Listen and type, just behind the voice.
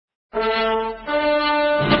Reuters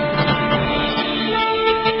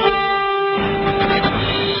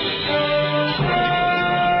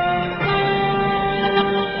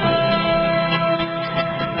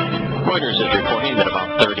is reporting that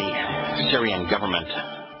about 30 Syrian government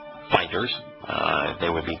fighters, they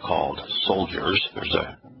would be called soldiers. There's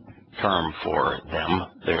a term for them.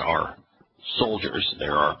 They are soldiers.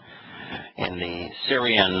 There are, in the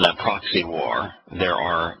Syrian proxy war, there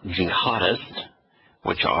are jihadists,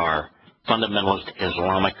 which are fundamentalist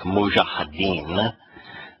Islamic mujahideen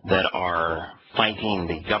that are fighting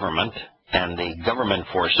the government, and the government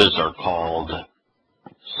forces are called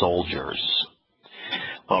soldiers.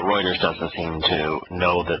 Well, Reuters doesn't seem to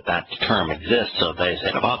know that that term exists, so they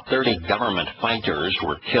said about 30 government fighters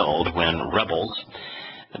were killed when rebels,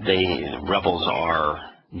 the rebels are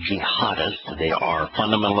jihadists, they are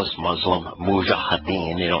fundamentalist Muslim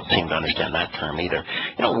mujahideen. They don't seem to understand that term either.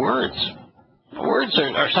 You know, words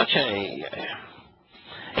are such a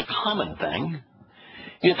common thing.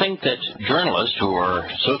 You think that journalists who are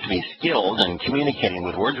so to be skilled in communicating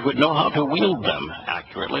with words would know how to wield them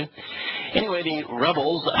accurately. Anyway, the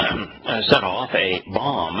rebels set off a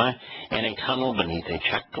bomb in a tunnel beneath a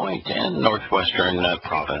checkpoint in northwestern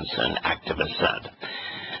province, an activist said.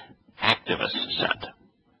 Activist said.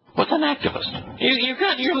 What's an activist?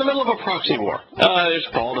 You're in the middle of a proxy war. It's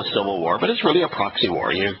called a civil war, but it's really a proxy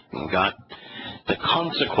war. You've got the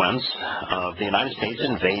consequence of the United States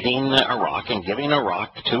invading Iraq and giving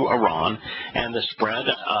Iraq to Iran, and the spread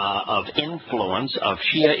of influence of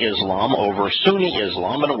Shia Islam over Sunni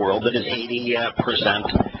Islam in a world that is 80%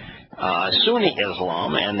 Sunni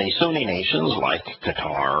Islam, and the Sunni nations like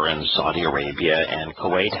Qatar and Saudi Arabia and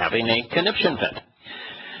Kuwait having a conniption fit.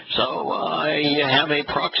 So you have a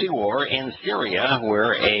proxy war in Syria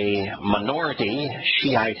where a minority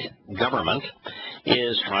Shiite government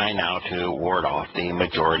is trying now to ward off the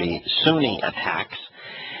majority Sunni attacks.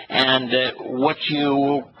 And what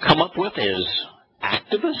you come up with is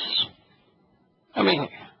activists? I mean,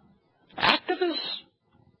 activists?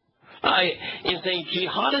 Is a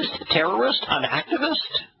jihadist terrorist an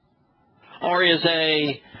activist? Or is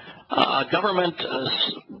a government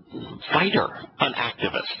fighter an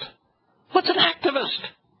activist? What's an activist?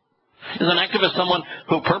 Is an activist someone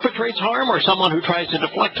who perpetrates harm or someone who tries to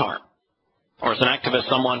deflect harm? Or is an activist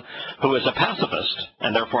someone who is a pacifist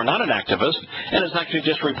and therefore not an activist and is actually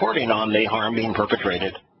just reporting on the harm being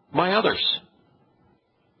perpetrated by others?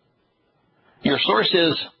 Your source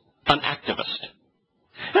is an activist.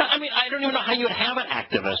 I mean, I don't even know how you would have an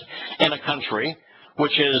activist in a country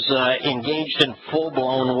which is engaged in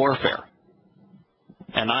full-blown warfare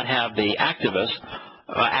and not have the activist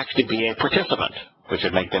actually be a participant, which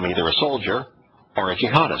would make them either a soldier or a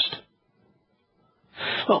jihadist.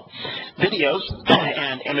 Well, videos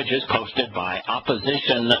and images posted by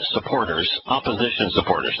opposition supporters.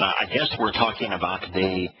 Now, I guess we're talking about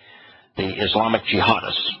the Islamic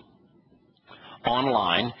jihadists.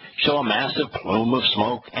 Online show a massive plume of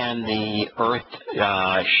smoke and the earth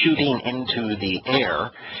shooting into the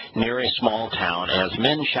air near a small town as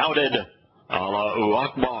men shouted, Allahu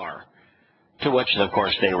Akbar, to which, of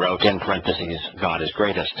course, they wrote in parentheses, God is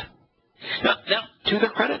greatest. Now, to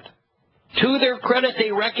their credit,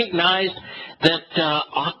 they recognized that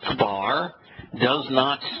Akbar does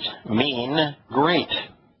not mean great.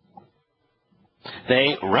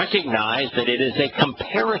 They recognize that it is a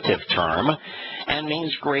comparative term and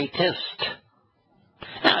means greatest.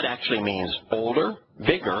 Now, it actually means older,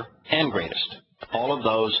 bigger, and greatest. All of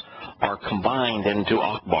those are combined into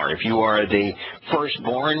Akbar. If you are the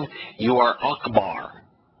firstborn, you are Akbar,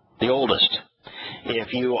 the oldest.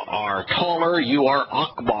 If you are taller, you are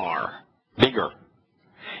Akbar, bigger.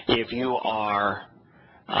 If you are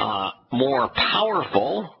more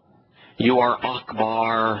powerful, you are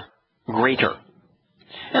Akbar, greater.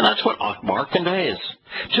 And that's what Akbar conveys.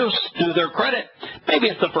 Just to their credit, maybe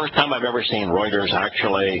it's the first time I've ever seen Reuters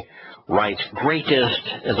actually write greatest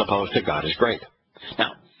as opposed to God is great.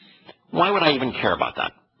 Now, why would I even care about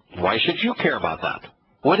that? Why should you care about that?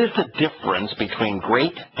 What is the difference between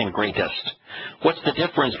great and greatest? What's the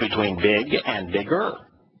difference between big and bigger?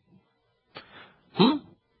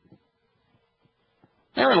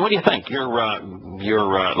 Aaron, what do you think?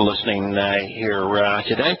 You're listening here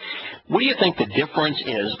today. What do you think the difference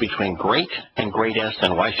is between great and greatest,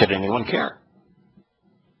 and why should anyone care?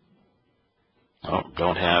 Oh,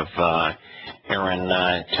 don't have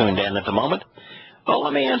Aaron tuned in at the moment. Well,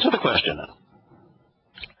 let me answer the question then.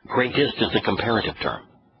 Greatest is a comparative term.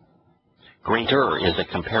 Greater is a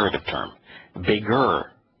comparative term.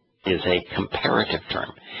 Bigger is a comparative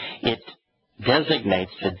term. It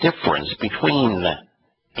designates the difference between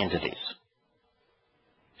entities.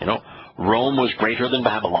 You know, Rome was greater than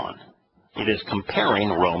Babylon. It is comparing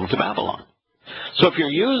Rome to Babylon. So if you're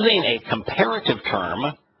using a comparative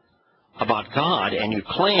term about God and you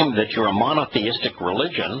claim that you're a monotheistic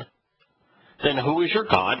religion, then who is your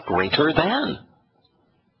God greater than?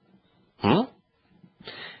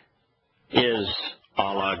 Is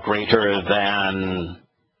Allah greater than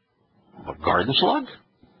a garden slug?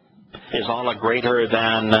 Is Allah greater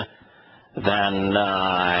than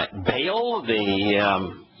Baal,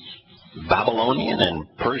 the Babylonian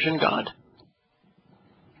and Persian god?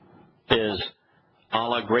 Is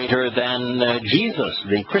Allah greater than Jesus,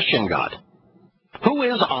 the Christian God? Who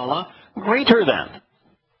is Allah greater than?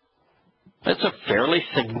 That's a fairly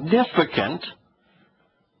significant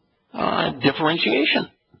differentiation.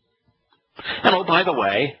 And oh, by the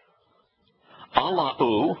way,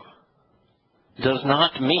 Allahu does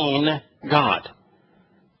not mean God.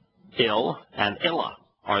 Il and Ilah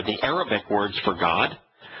are the Arabic words for God,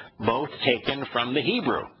 both taken from the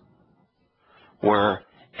Hebrew, where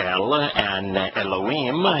El and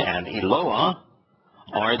Elohim and Eloah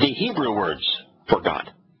are the Hebrew words for God.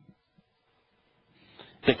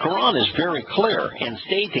 The Quran is very clear in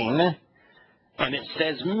stating, and it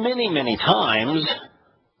says many, many times,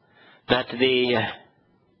 that the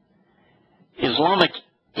Islamic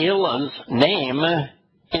Ilah's name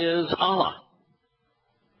is Allah.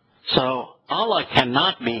 So Allah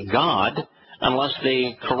cannot be God unless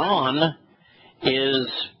the Quran is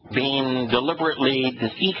being deliberately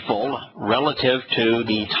deceitful relative to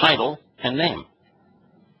the title and name.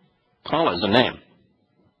 Allah is a name.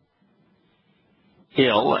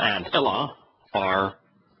 Il and Ilah are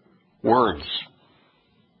words.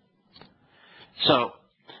 So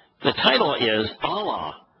the title is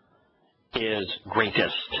Allah is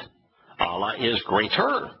greatest. Allah is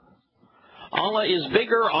greater. Allah is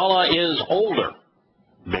bigger. Allah is older.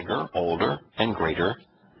 Bigger, older, and greater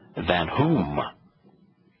than whom?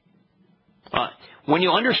 When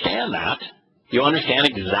you understand that, you understand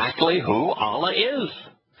exactly who Allah is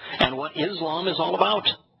and what Islam is all about.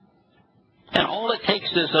 And all it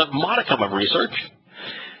takes is a modicum of research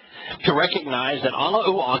to recognize that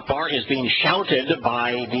Allahu Akbar is being shouted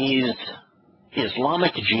by these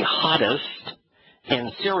Islamic jihadists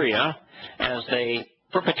in Syria as they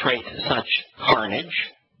perpetrate such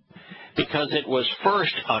carnage, because it was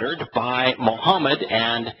first uttered by Muhammad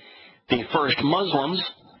and the first Muslims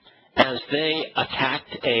as they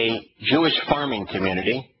attacked a Jewish farming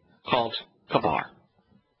community called Akbar.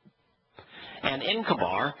 And in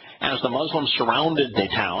Akbar, as the Muslims surrounded the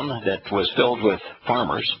town that was filled with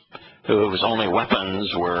farmers, whose only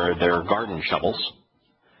weapons were their garden shovels,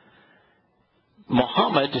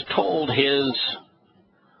 Muhammad told his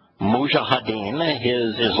mujahideen,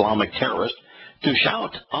 his Islamic terrorists, to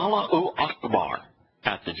shout Allahu Akbar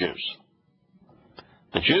at the Jews.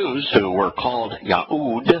 The Jews, who were called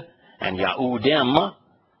Yahud and Yahudim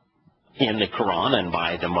in the Quran and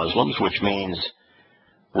by the Muslims, which means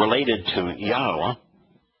related to Yahweh,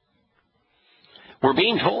 were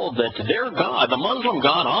being told that their God, the Muslim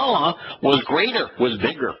God Allah, was greater, was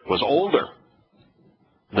bigger, was older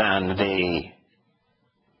than the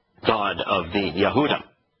God of the Yahudim,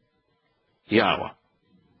 Yahweh.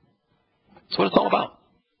 That's what it's all about.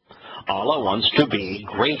 Allah wants to be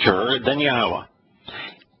greater than Yahweh.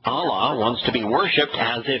 Allah wants to be worshipped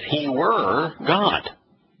as if he were God.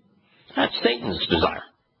 That's Satan's desire.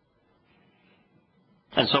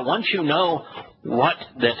 And so once you know what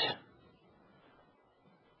that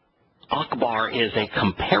Akbar is a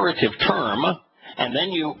comparative term, and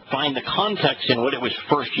then you find the context in what it was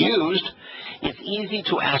first used, it's easy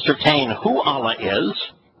to ascertain who Allah is,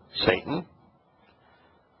 Satan,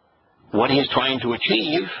 what he is trying to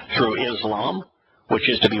achieve through Islam, which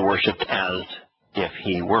is to be worshipped as if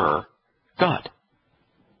he were God.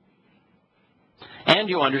 And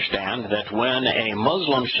you understand that when a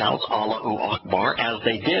Muslim shouts Allahu Akbar, as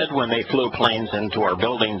they did when they flew planes into our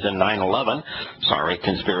buildings in 9/11, sorry,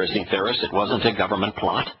 conspiracy theorists, it wasn't a government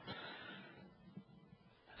plot,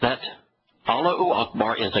 that Allahu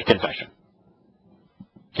Akbar is a confession.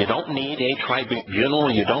 You don't need a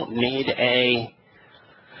tribunal, you don't need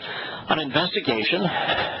an investigation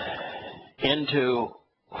into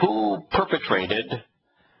who perpetrated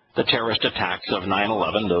the terrorist attacks of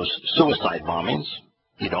 9/11, those suicide bombings.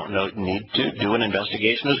 You don't need to do an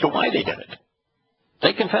investigation as to why they did it.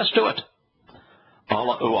 They confessed to it.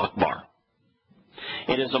 Allahu Akbar.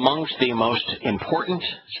 It is amongst the most important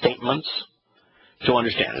statements to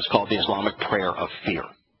understand. It's called the Islamic prayer of fear.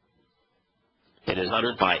 It is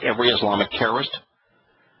uttered by every Islamic terrorist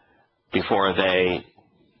before they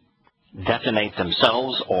detonate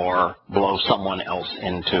themselves or blow someone else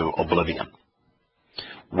into oblivion.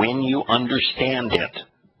 when you understand it,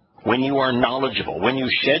 when you are knowledgeable, when you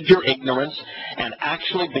shed your ignorance and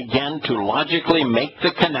actually begin to logically make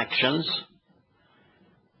the connections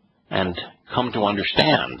and come to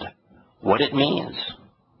understand what it means,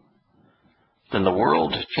 then the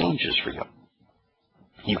world changes for you.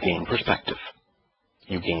 You gain perspective.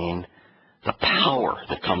 You gain the power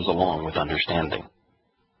that comes along with understanding.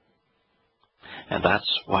 And that's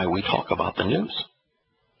why we talk about the news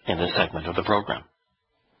in this segment of the program.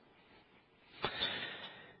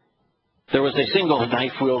 There was a single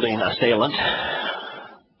knife-wielding assailant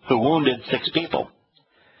who wounded 6 people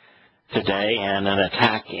today in an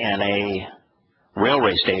attack in a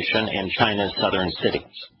railway station in China's southern cities.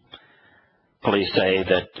 Police say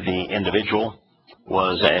that the individual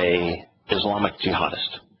was an Islamic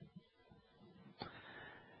jihadist.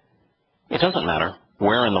 It doesn't matter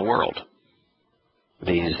where in the world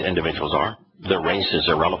these individuals are. Their race is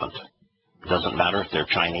irrelevant. It doesn't matter if they're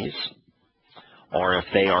Chinese, or if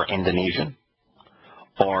they are Indonesian,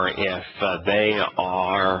 or if they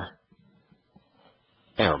are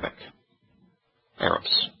Arabs.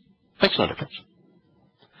 Makes no difference.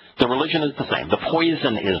 The religion is the same. The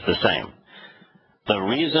poison is the same. The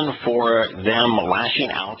reason for them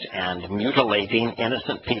lashing out and mutilating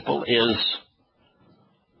innocent people is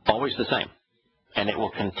always the same. And it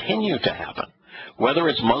will continue to happen. Whether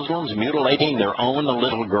it's Muslims mutilating their own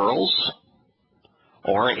little girls,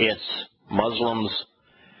 or it's Muslims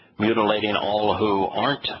mutilating all who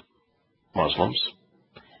aren't Muslims,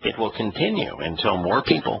 it will continue until more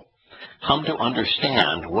people come to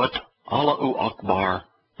understand what Allahu Akbar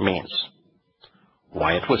means,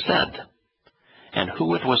 why it was said, and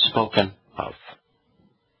who it was spoken of.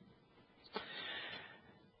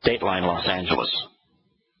 Dateline, Los Angeles.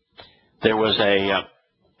 There was a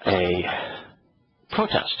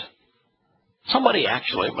protest. Somebody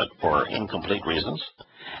actually, but for incomplete reasons,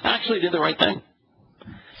 actually did the right thing.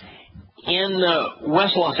 In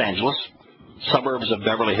West Los Angeles, suburbs of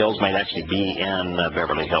Beverly Hills, might actually be in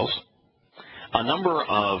Beverly Hills, a number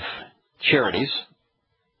of charities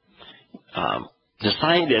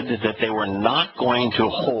decided that they were not going to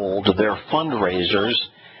hold their fundraisers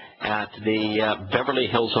at the Beverly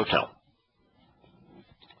Hills Hotel.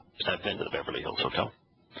 I've been to the Beverly Hills Hotel.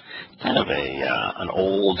 Kind of an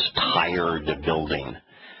old, tired building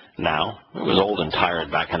now. It was old and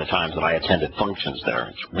tired back in the times that I attended functions there.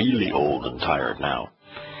 It's really old and tired now.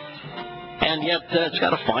 And yet it's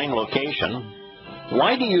got a fine location.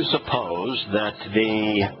 Why do you suppose that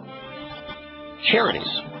the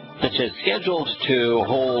charities that is scheduled to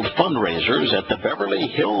hold fundraisers at the Beverly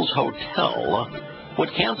Hills Hotel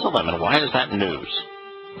would cancel them? And why is that news?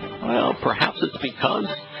 Well, perhaps it's because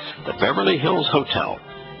the Beverly Hills Hotel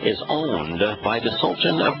is owned by the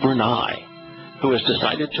Sultan of Brunei, who has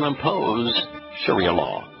decided to impose Sharia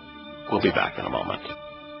law. We'll be back in a moment.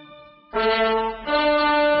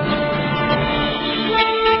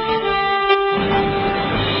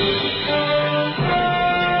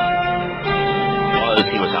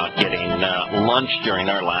 He was out getting lunch during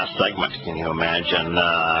our last segment. Can you imagine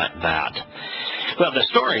that? Well, the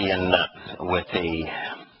story with the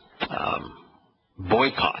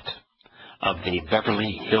boycott of the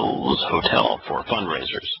Beverly Hills Hotel for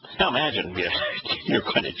fundraisers. Now imagine you're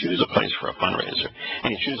going to choose a place for a fundraiser,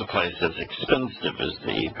 and you choose a place as expensive as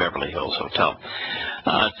the Beverly Hills Hotel.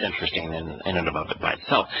 It's interesting in and of it by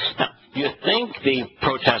itself. Now, you think the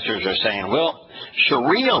protesters are saying, well,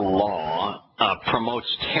 Sharia law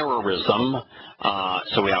promotes terrorism,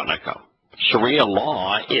 so we ought not go. Sharia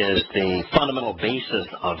law is the fundamental basis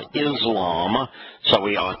of Islam, so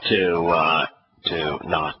we ought to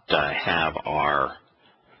not have our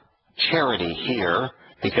charity here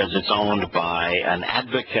because it's owned by an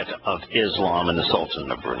advocate of Islam and the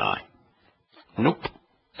Sultan of Brunei. Nope.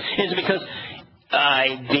 It's because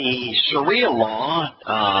the Sharia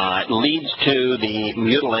law leads to the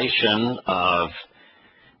mutilation of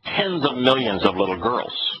tens of millions of little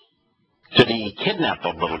girls, to the kidnap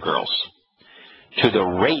of little girls, to the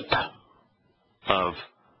rape of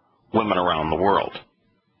women around the world.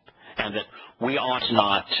 And that we ought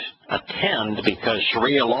not attend because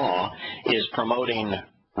Sharia law is promoting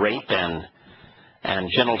rape and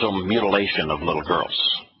genital mutilation of little girls.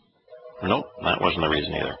 Nope, that wasn't the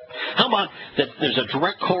reason either. How about that there's a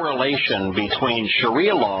direct correlation between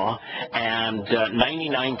Sharia law and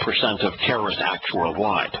 99% of terrorist acts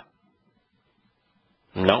worldwide?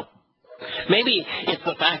 Nope. Maybe it's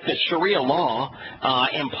the fact that Sharia law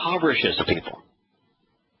impoverishes the people.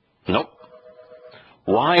 Nope.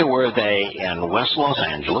 Why were they in West Los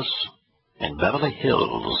Angeles, in Beverly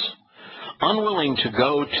Hills, unwilling to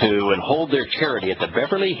go to and hold their charity at the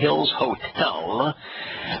Beverly Hills Hotel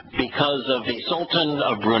because of the Sultan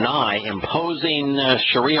of Brunei imposing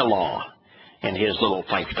Sharia law in his little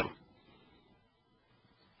fiefdom?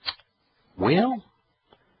 Well,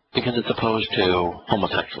 because it's opposed to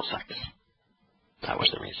homosexual sex. That was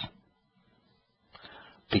the reason.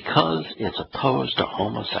 Because it's opposed to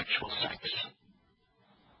homosexual sex.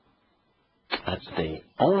 That's the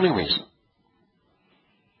only reason.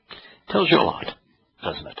 Tells you a lot,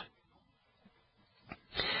 doesn't it?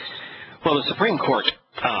 Well, the Supreme Court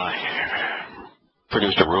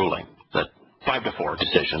produced a ruling that 5-4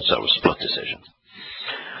 decision, so split decision,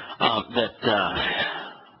 I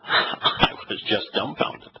was just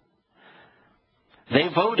dumbfounded. They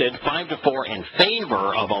voted 5-4 in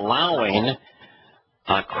favor of allowing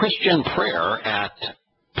Christian prayer at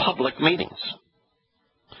public meetings.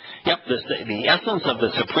 Yep, the essence of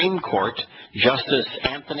the Supreme Court, Justice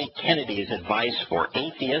Anthony Kennedy's advice for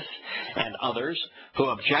atheists and others who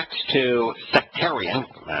object to sectarian,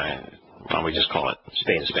 well, we just call it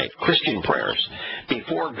spade a spade, Christian prayers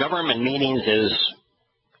before government meetings is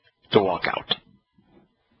to walk out.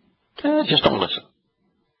 Just don't listen.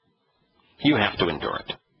 You have to endure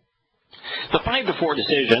it. The 5-4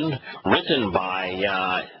 decision, written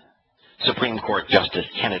by Supreme Court Justice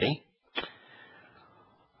Kennedy,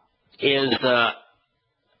 is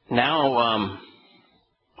now,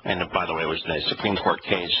 and by the way, it was the Supreme Court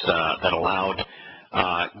case that allowed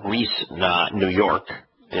Greece, New York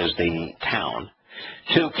is the town,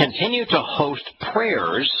 to continue to host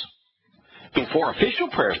prayers before, official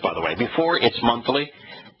prayers, by the way, before its monthly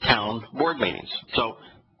town board meetings. So,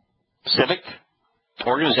 civic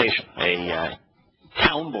organization, a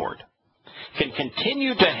town board, can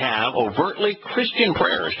continue to have overtly Christian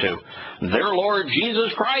prayers to their Lord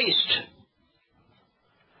Jesus Christ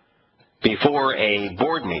before a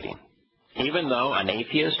board meeting, even though an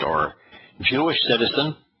atheist or Jewish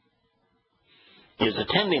citizen is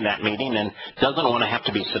attending that meeting and doesn't want to have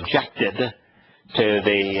to be subjected to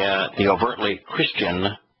the overtly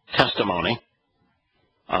Christian testimony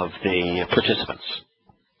of the participants.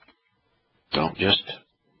 Don't just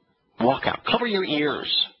walk out. Cover your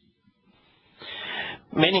ears.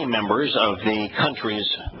 Many members of the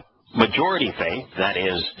country's majority faith, that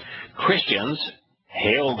is, Christians,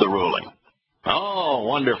 hailed the ruling. Oh,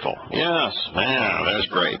 wonderful. Yes, man, that's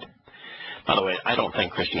great. By the way, I don't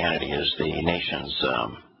think Christianity is the nation's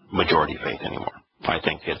majority faith anymore. I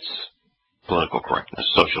think it's political correctness,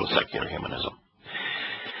 social secular humanism.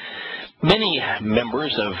 Many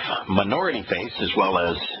members of minority faiths, as well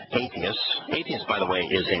as atheists, by the way,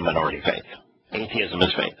 is a minority faith. Atheism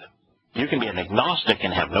is faith. You can be an agnostic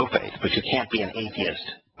and have no faith, but you can't be an atheist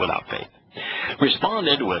without faith.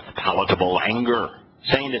 Responded with palatable anger,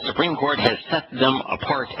 saying the Supreme Court has set them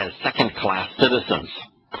apart as second-class citizens.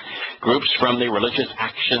 Groups from the Religious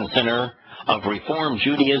Action Center of Reform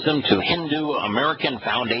Judaism to Hindu American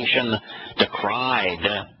Foundation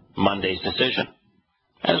decried Monday's decision.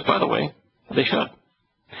 As, by the way, they should.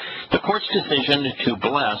 The court's decision to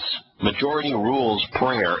bless majority rules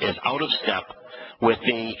prayer is out of step with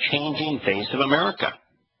the changing face of America,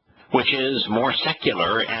 which is more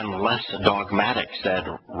secular and less dogmatic, said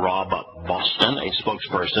Rob Boston, a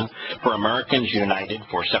spokesperson for Americans United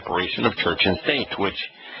for Separation of Church and State, which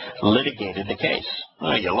litigated the case.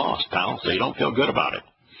 Well, you lost, pal, so you don't feel good about it.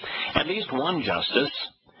 At least one justice,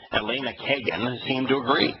 Elena Kagan, seemed to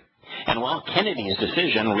agree. And while Kennedy's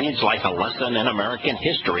decision reads like a lesson in American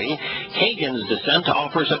history, Kagan's dissent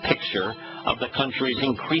offers a picture of the country's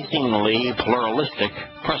increasingly pluralistic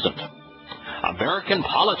present. American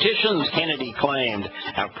politicians, Kennedy claimed,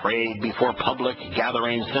 have prayed before public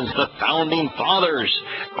gatherings since the Founding Fathers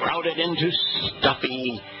crowded into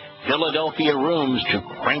stuffy Philadelphia rooms to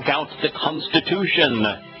crank out the Constitution,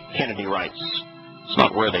 Kennedy writes. It's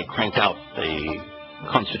not where they cranked out the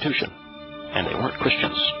Constitution, and they weren't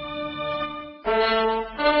Christians.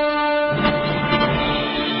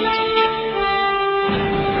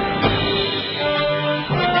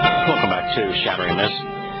 Welcome back to Shattering This.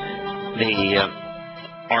 The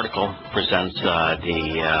article presents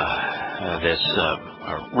this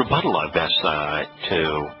rebuttal, I guess,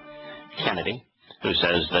 to Kennedy, who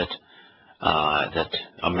says that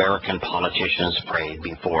American politicians prayed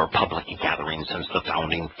before public gatherings since the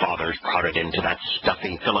Founding Fathers crowded into that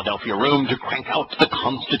stuffy Philadelphia room to crank out the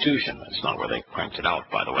Constitution. That's not where they cranked it out,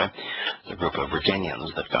 by the way. It's a group of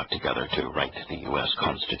Virginians that got together to write the U.S.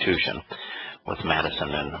 Constitution, with Madison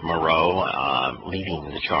and Monroe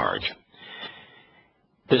leading the charge.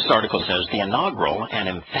 This article says the inaugural and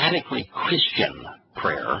emphatically Christian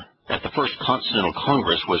prayer at the First Continental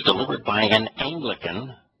Congress was delivered by an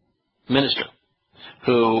Anglican minister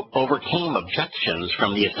who overcame objections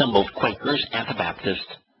from the assembled Quakers, Anabaptists,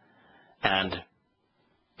 and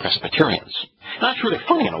Presbyterians. That's really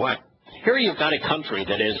funny in a way. Here you've got a country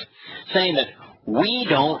that is saying that we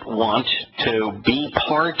don't want to be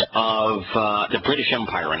part of the British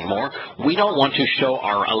Empire anymore. We don't want to show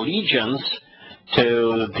our allegiance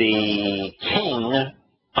to the King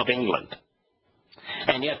of England.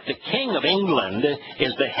 And yet the King of England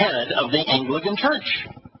is the head of the Anglican Church.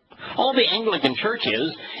 All the Anglican Church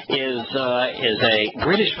is a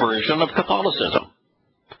British version of Catholicism.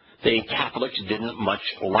 The Catholics didn't much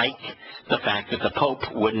like the fact that the Pope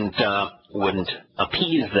wouldn't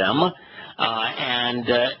appease them, and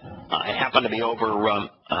it happened to be over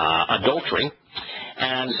adultery.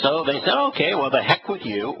 And so they said, okay, well, the heck with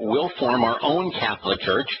you. We'll form our own Catholic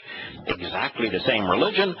Church, exactly the same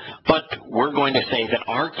religion, but we're going to say that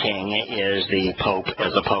our king is the Pope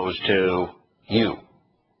as opposed to you,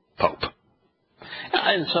 Pope.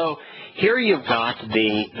 And so here you've got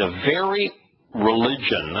the very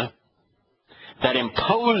religion that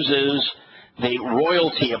imposes the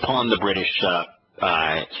royalty upon the British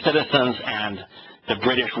citizens and the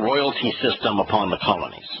British royalty system upon the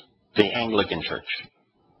colonies, the Anglican Church.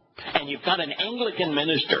 And you've got an Anglican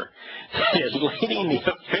minister that is leading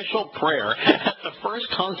the official prayer at the first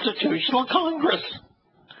Constitutional Congress.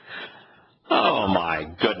 Oh, my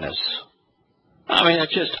goodness. I mean,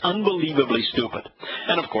 it's just unbelievably stupid.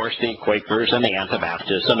 And, of course, the Quakers and the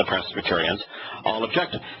Anabaptists and the Presbyterians all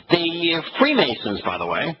objected. The Freemasons, by the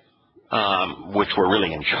way, which were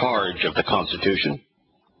really in charge of the Constitution,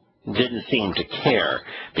 didn't seem to care,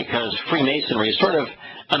 because Freemasonry is sort of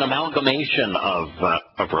an amalgamation of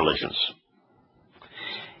religions.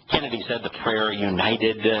 Kennedy said the prayer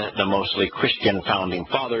united the mostly Christian founding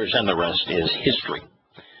fathers, and the rest is history.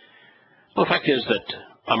 Well, the fact is that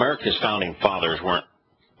America's founding fathers weren't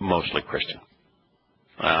mostly Christian.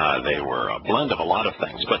 They were a blend of a lot of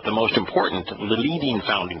things, but the most important, the leading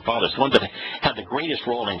founding fathers, the ones that had the greatest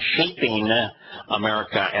role in shaping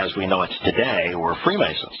America as we know it today, were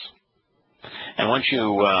Freemasons. And once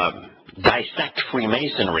you dissect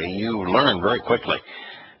Freemasonry, you learn very quickly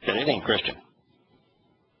that it ain't Christian.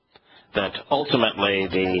 That ultimately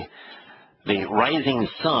the rising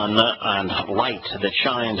sun and light that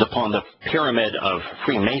shines upon the pyramid of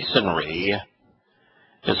Freemasonry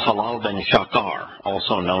is Halal ben Shakar,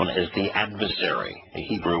 also known as the adversary. The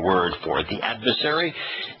Hebrew word for the adversary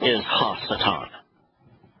is Ha-Satan.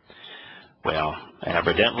 Well,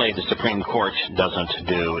 evidently the Supreme Court doesn't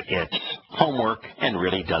do its homework and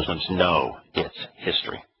really doesn't know its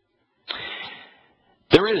history.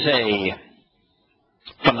 There is a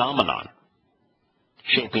phenomenon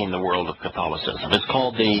shaping the world of Catholicism. It's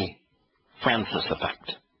called the Francis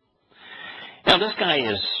effect. Now, this guy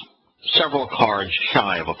is several cards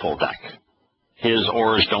shy of a full deck. His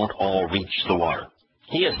oars don't all reach the water.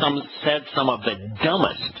 He has said some of the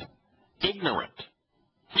dumbest, ignorant,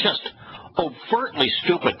 just overtly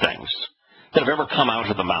stupid things that have ever come out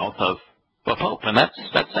of the mouth of a pope. And that's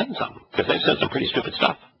saying something, because they've said some pretty stupid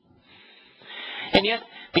stuff. And yet,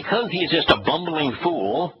 because he's just a bumbling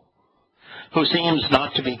fool who seems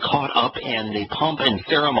not to be caught up in the pomp and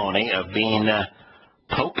ceremony of being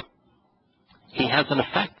pope, he has an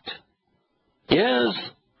effect. Yes.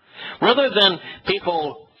 Rather than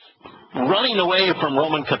people running away from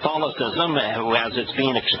Roman Catholicism, as it's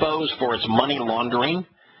being exposed for its money laundering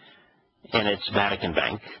in its Vatican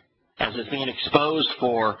Bank, as it's being exposed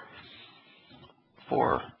for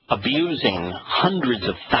abusing hundreds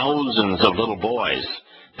of thousands of little boys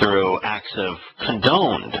through acts of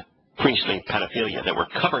condoned priestly pedophilia that were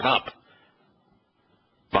covered up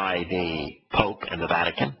by the Pope and the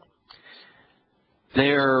Vatican,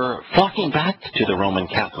 they're flocking back to the Roman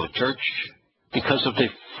Catholic Church because of the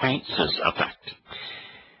Francis effect.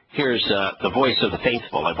 Here's the Voice of the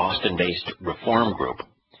Faithful, a Boston-based reform group,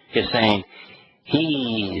 is saying,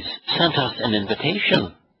 he's sent us an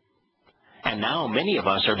invitation, and now many of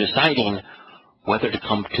us are deciding whether to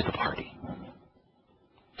come to the party.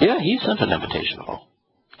 Yeah, he sent an invitation, though,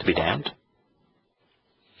 to be damned.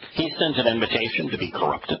 He sent an invitation to be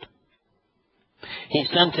corrupted. He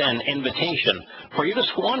sent an invitation for you to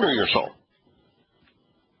squander your soul.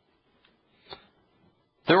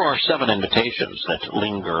 There are 7 invitations that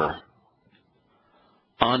linger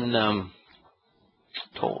untold.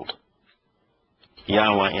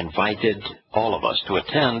 Yahweh invited all of us to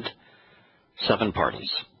attend 7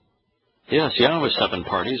 parties. Yes, Yahweh's 7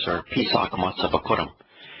 parties are Pesach, Matzah, Bakurim,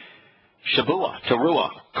 Shavua,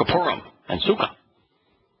 Teruah, Kippurim, and Sukkah.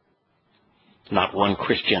 Not one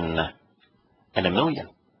Christian in a million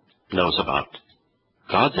knows about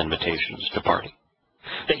God's invitations to party.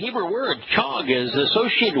 The Hebrew word chog is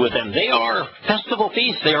associated with them. They are festival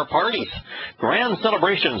feasts. They are parties, grand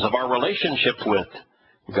celebrations of our relationship with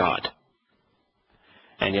God.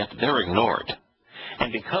 And yet they're ignored.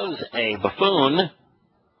 And because a buffoon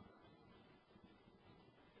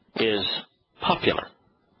is popular,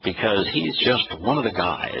 because he's just one of the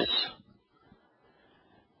guys,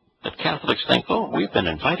 that Catholics think, oh, we've been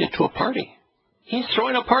invited to a party. He's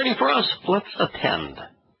throwing a party for us. Let's attend.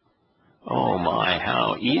 Oh my,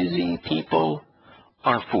 how easy people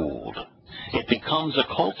are fooled. It becomes a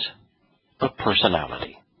cult of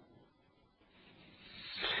personality.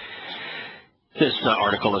 This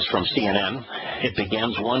article is from CNN. It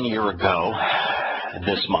begins 1 year ago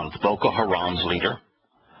this month. Boko Haram's leader,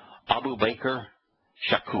 Abu Bakr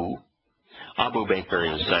Shaku. Abu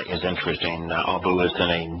Bakr is interesting. Abu is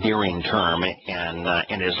an endearing term, and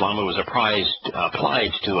in Islam it was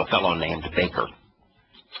applied to a fellow named Baker.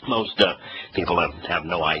 Most people have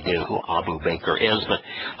no idea who Abu Bakr is, but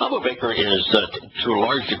Abu Bakr is, to a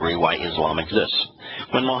large degree, why Islam exists.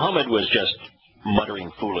 When Muhammad was just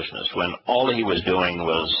muttering foolishness, when all he was doing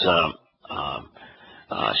was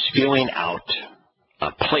spewing out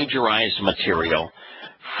plagiarized material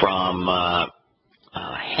from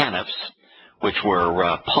Hanifs, which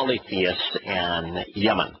were polytheists in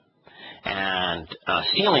Yemen, and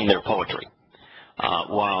stealing their poetry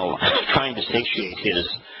while trying to satiate his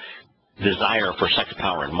desire for sex,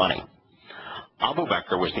 power, and money. Abu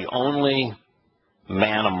Bakr was the only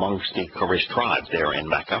man amongst the Quraysh tribes there in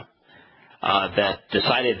Mecca that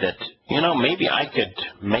decided that, maybe I could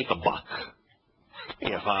make a buck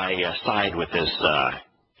if I side with this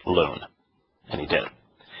loon. And he did.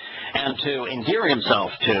 And to endear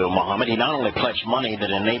himself to Muhammad, he not only pledged money that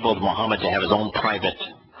enabled Muhammad to have his own private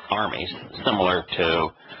armies, similar to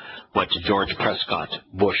what George Prescott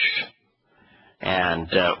Bush and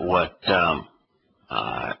what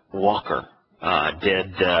Walker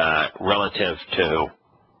did relative to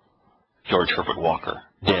George Herbert Walker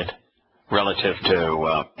did relative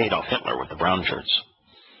to Adolf Hitler with the brown shirts.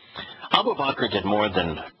 Abu Bakr did more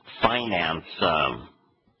than finance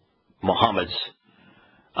Muhammad's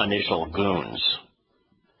initial goons.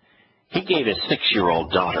 He gave his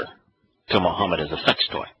 6-year-old daughter to Muhammad as a sex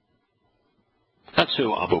toy. That's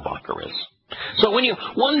who Abu Bakr is. So when you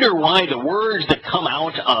wonder why the words that come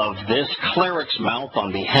out of this cleric's mouth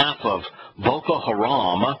on behalf of Boko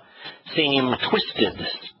Haram seem twisted,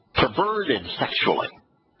 perverted sexually,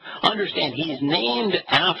 understand he's named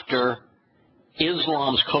after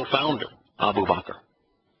Islam's co-founder, Abu Bakr,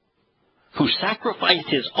 who sacrificed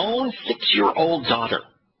his own 6-year-old daughter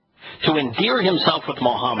to endear himself with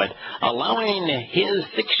Muhammad, allowing his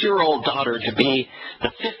 6-year-old daughter to be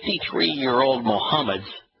the 53-year-old Muhammad's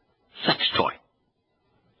sex toy.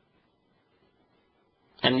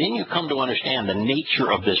 And then you come to understand the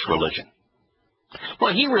nature of this religion.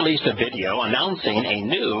 Well, he released a video announcing a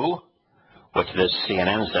new, what this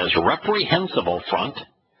CNN says, reprehensible front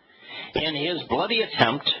in his bloody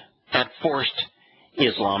attempt at forced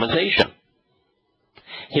Islamization.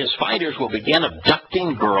 His fighters will begin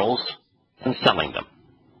abducting girls and selling them.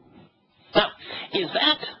 Now, is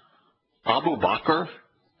that Abu Bakr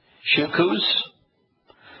Shaku's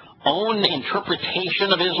own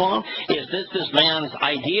interpretation of Islam? Is this man's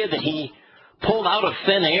idea that he pulled out of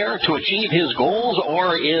thin air to achieve his goals,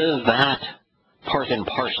 or is that part and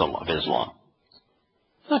parcel of Islam?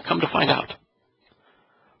 Well, come to find out.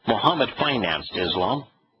 Muhammad financed Islam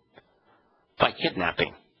by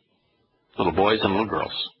kidnapping little boys and little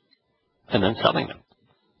girls and then selling them.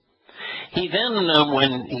 He then,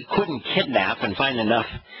 when he couldn't kidnap and find enough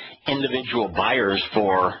individual buyers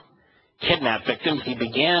for kidnapped victims, he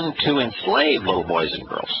began to enslave little boys and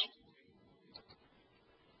girls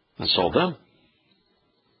and sold them.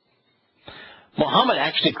 Muhammad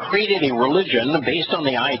actually created a religion based on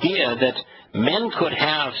the idea that men could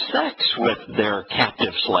have sex with their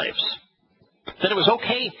captive slaves. That it was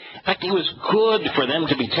okay, in fact, it was good for them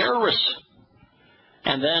to be terrorists,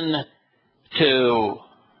 and then to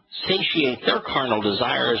satiate their carnal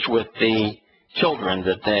desires with the children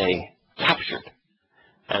that they captured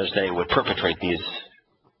as they would perpetrate these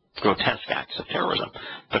grotesque acts of terrorism.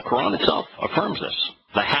 The Quran itself affirms this.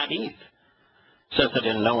 The Hadith says it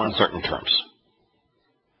in no uncertain terms.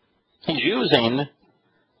 He's using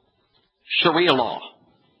Sharia law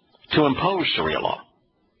to impose Sharia law.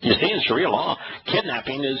 You see, in Sharia law,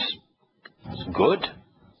 kidnapping is good.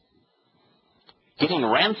 Getting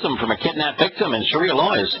ransom from a kidnapped victim in Sharia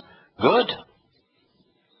law is good.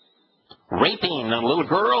 Raping little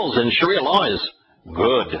girls in Sharia law is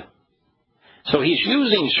good. So he's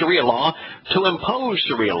using Sharia law to impose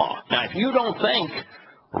Sharia law. Now, if you don't think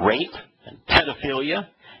rape, and pedophilia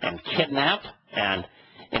and kidnap and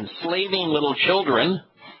enslaving little children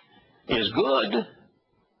is good,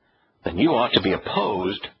 then you ought to be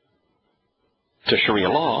opposed to Sharia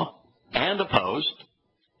law and opposed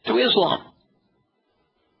to Islam.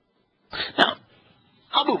 Now,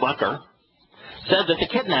 Abu Bakr said that the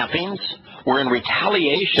kidnappings were in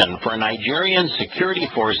retaliation for Nigerian security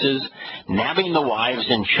forces nabbing the wives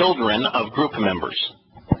and children of group members.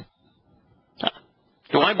 Now,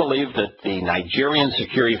 do I believe that the Nigerian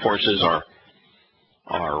security forces are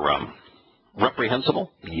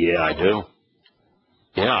reprehensible? Yeah, I do.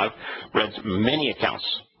 Yeah, I've read many accounts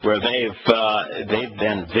where they've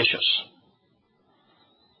been vicious.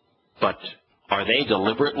 But are they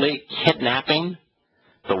deliberately kidnapping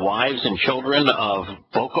the wives and children of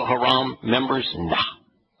Boko Haram members? No,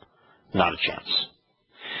 not a chance.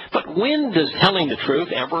 But when does telling the truth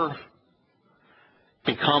ever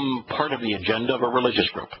become part of the agenda of a religious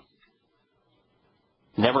group?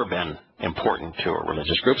 Never been important to a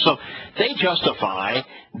religious group. So they justify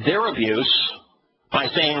their abuse by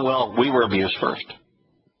saying, well, we were abused first.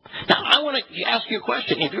 Now, I want to ask you a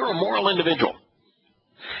question. If you're a moral individual,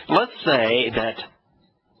 let's say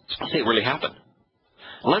it really happened.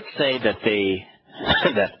 Let's say that the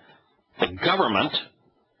government,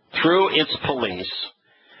 through its police,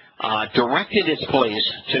 directed its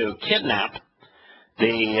police to kidnap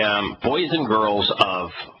the boys and girls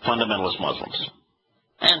of fundamentalist Muslims.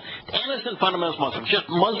 And innocent fundamentalist Muslims, just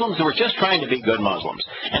Muslims who were just trying to be good Muslims,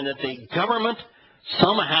 and that the government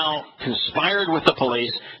somehow conspired with the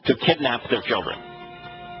police to kidnap their children.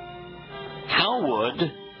 How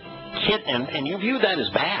would and you view that as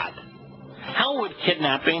bad, how would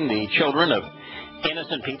kidnapping the children of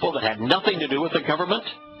innocent people that had nothing to do with the government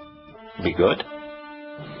be good?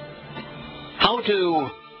 How do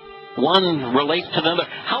one relate to the other?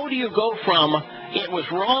 How do you go from, it was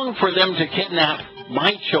wrong for them to kidnap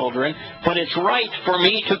my children, but it's right for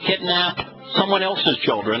me to kidnap someone else's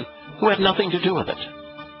children who had nothing to do with it?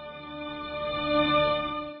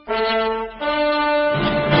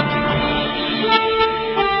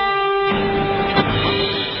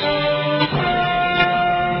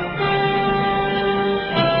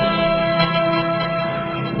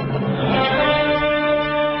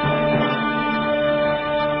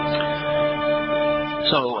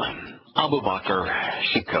 So, Abu Bakr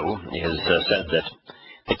Shiko has said that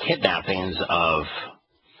the kidnappings of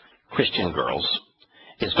Christian girls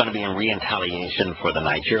is going to be in retaliation for the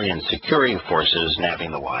Nigerian security forces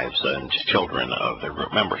nabbing the wives and children of their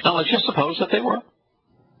group members. Now, let's just suppose that they were.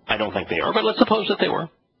 I don't think they are, but let's suppose that they were.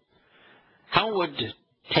 How would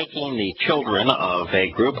taking the children of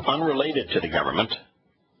a group unrelated to the government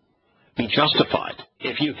be justified?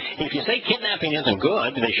 If you say kidnapping isn't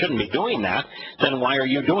good, they shouldn't be doing that, then why are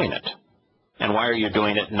you doing it? And why are you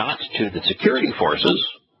doing it not to the security forces,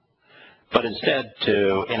 but instead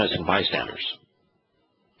to innocent bystanders?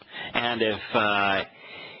 And if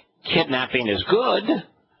kidnapping is good,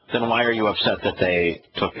 then why are you upset that they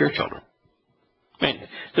took your children? I mean,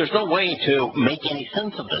 there's no way to make any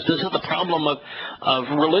sense of this. This is the problem of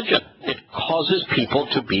religion. It causes people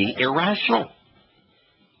to be irrational.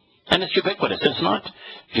 And it's ubiquitous. It's not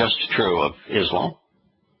just true of Islam.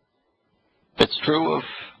 It's true of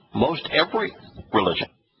most every religion.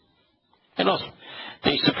 And also,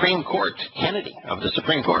 the Supreme Court, Kennedy of the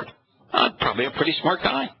Supreme Court, probably a pretty smart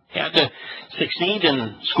guy. He had to succeed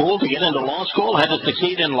in school to get into law school, had to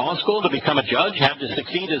succeed in law school to become a judge, had to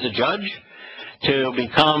succeed as a judge to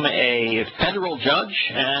become a federal judge,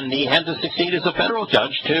 and he had to succeed as a federal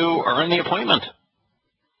judge to earn the appointment.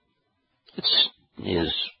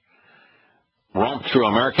 His romp through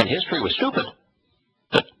American history was stupid,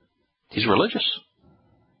 but he's religious.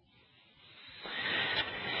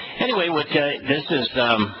 Anyway, this is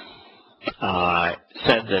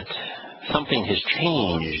said that something has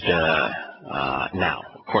changed now,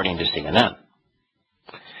 according to CNN.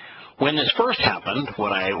 When this first happened,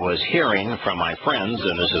 what I was hearing from my friends,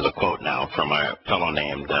 and this is a quote now from a fellow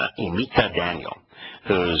named Emeka Daniel,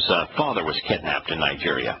 whose father was kidnapped in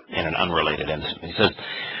Nigeria in an unrelated incident. He says,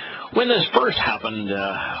 when this first happened,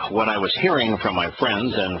 what I was hearing from my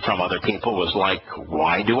friends and from other people was like,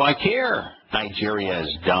 why do I care? Nigeria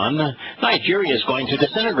is done. Nigeria is going to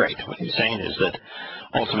disintegrate. What he's saying is that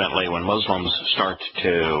ultimately when Muslims start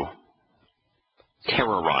to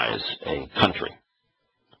terrorize a country,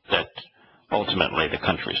 that ultimately the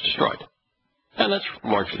country is destroyed. And that's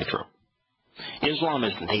largely true. Islam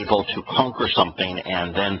isn't able to conquer something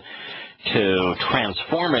and then to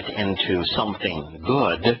transform it into something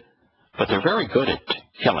good, but they're very good at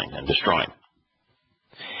killing and destroying.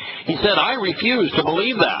 He said, I refuse to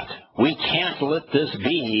believe that. We can't let this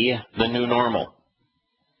be the new normal.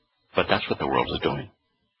 But that's what the world is doing.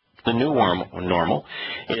 The new normal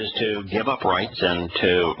is to give up rights and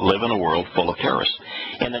to live in a world full of terrorists.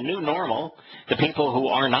 In the new normal, the people who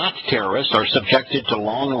are not terrorists are subjected to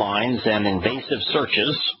long lines and invasive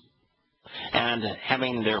searches and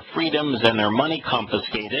having their freedoms and their money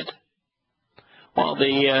confiscated, while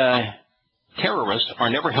the terrorists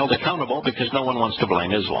are never held accountable because no one wants to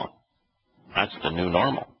blame Islam. That's the new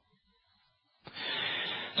normal.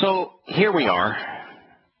 So here we are.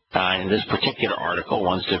 In this particular article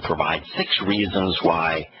wants to provide 6 reasons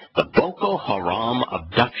why the Boko Haram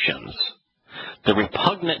abductions, the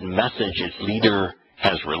repugnant message its leader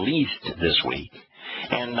has released this week,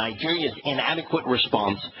 and Nigeria's inadequate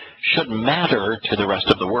response should matter to the rest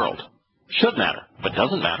of the world. Should matter, but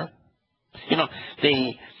doesn't matter. You know,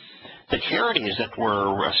 the charities that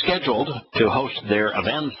were scheduled to host their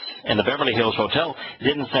events in the Beverly Hills Hotel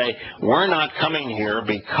didn't say, we're not coming here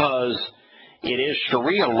because it is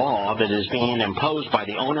Sharia law that is being imposed by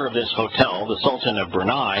the owner of this hotel, the Sultan of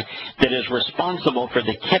Brunei, that is responsible for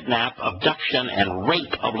the kidnap, abduction, and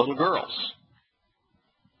rape of little girls.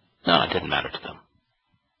 No, it didn't matter to them.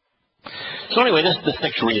 So anyway, this is the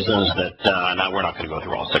 6 reasons that, now we're not going to go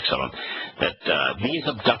through all 6 of them, that these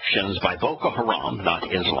abductions by Boko Haram, not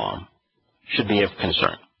Islam, should be of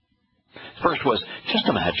concern. First was, just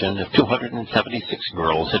imagine if 276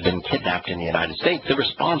 girls had been kidnapped in the United States, the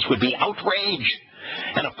response would be outrage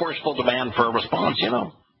and a forceful demand for a response. You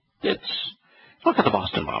know, look at the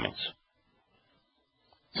Boston bombings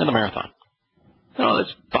and the marathon. You know,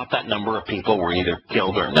 it's about that number of people were either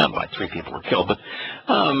killed or, not about 3 people were killed, but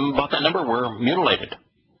about that number were mutilated.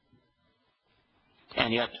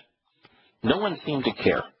 And yet, no one seemed to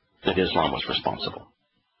care that Islam was responsible.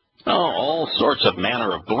 Oh, all sorts of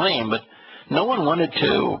manner of blame, but no one wanted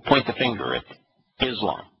to point the finger at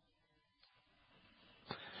Islam.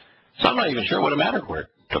 So I'm not even sure what it mattered where it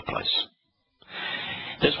took place.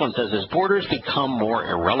 This one says, as borders become more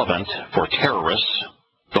irrelevant for terrorists,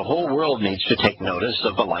 the whole world needs to take notice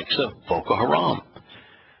of the likes of Boko Haram.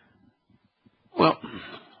 Well,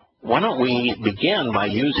 why don't we begin by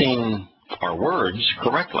using our words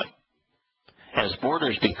correctly? As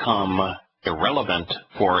borders become irrelevant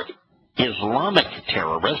for Islamic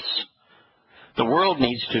terrorists, the world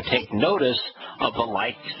needs to take notice of the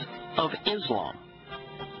likes of Islam.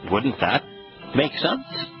 Wouldn't that make sense?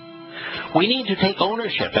 We need to take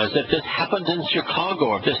ownership as if this happened in Chicago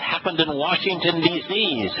or if this happened in Washington,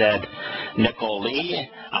 D.C., said Nicole Lee,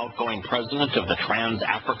 outgoing president of the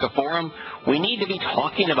Trans-Africa Forum. We need to be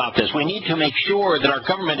talking about this. We need to make sure that our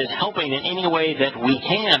government is helping in any way that we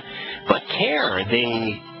can. But CARE,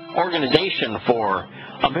 the Organization for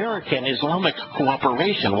American Islamic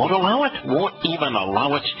Cooperation, won't even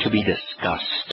allow it to be discussed.